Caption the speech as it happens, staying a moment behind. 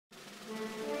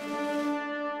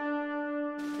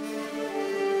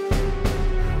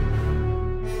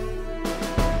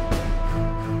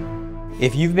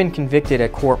If you've been convicted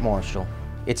at court-martial,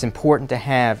 it's important to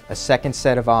have a second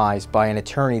set of eyes by an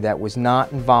attorney that was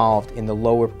not involved in the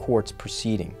lower court's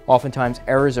proceeding. Oftentimes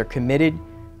errors are committed,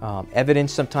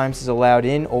 evidence sometimes is allowed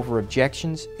in over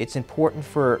objections. It's important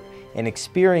for an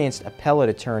experienced appellate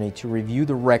attorney to review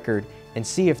the record and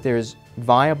see if there's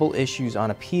viable issues on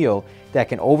appeal that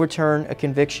can overturn a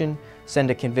conviction,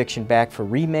 send a conviction back for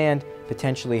remand,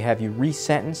 potentially have you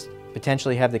resentenced,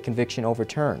 potentially have the conviction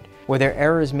overturned. Were there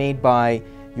errors made by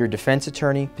your defense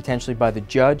attorney, potentially by the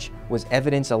judge? Was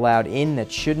evidence allowed in that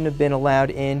shouldn't have been allowed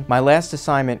in? My last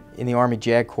assignment in the Army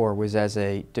JAG Corps was as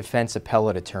a defense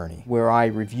appellate attorney, where I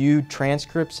reviewed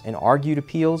transcripts and argued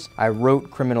appeals. I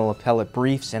wrote criminal appellate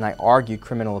briefs and I argued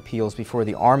criminal appeals before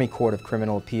the Army Court of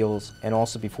Criminal Appeals and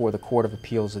also before the Court of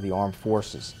Appeals of the Armed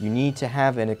Forces. You need to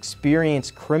have an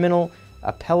experienced criminal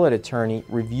appellate attorney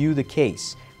review the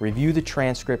case, review the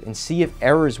transcript, and see if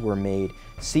errors were made,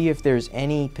 see if there's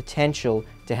any potential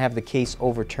to have the case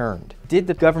overturned. Did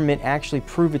the government actually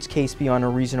prove its case beyond a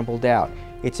reasonable doubt?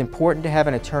 It's important to have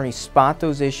an attorney spot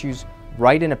those issues,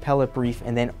 write an appellate brief,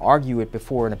 and then argue it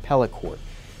before an appellate court.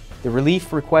 The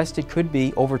relief requested could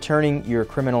be overturning your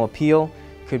criminal appeal,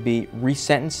 could be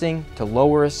resentencing to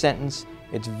lower a sentence.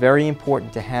 It's very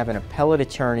important to have an appellate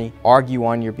attorney argue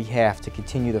on your behalf to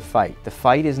continue the fight. The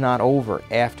fight is not over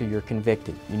after you're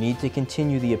convicted. You need to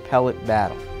continue the appellate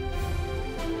battle.